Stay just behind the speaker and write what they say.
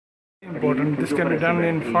Important. This can be done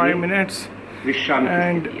in 5 minutes, and you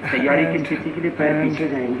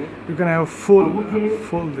can have full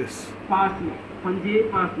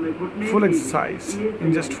exercise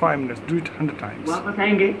in just 5 minutes. Do it 100 times.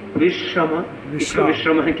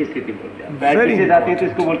 Very important.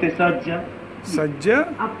 Sajja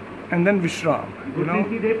and then Vishram. You know,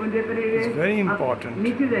 it's very important.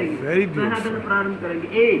 Very beautiful.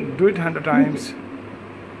 Do it 100 times.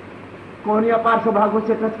 Do it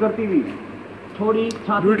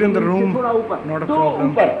in the room, not a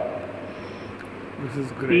problem. This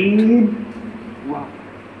is great. 1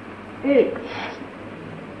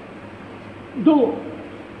 2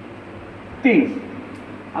 3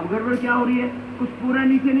 अब गड़बड़ क्या हो रही है? कुछ पूरा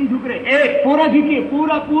नीचे नहीं झुक रहे। एक पूरा झुकिए,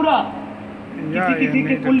 पूरा पूरा किसी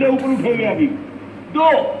के कुल्ले ऊपर उठेंगे अभी।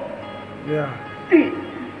 2 3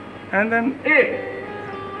 and then 1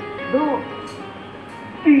 2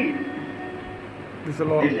 3 this is a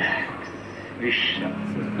lot. This is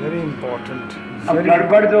very important. अब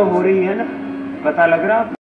गड़बड़ जो हो रही है ना, पता लग रहा है?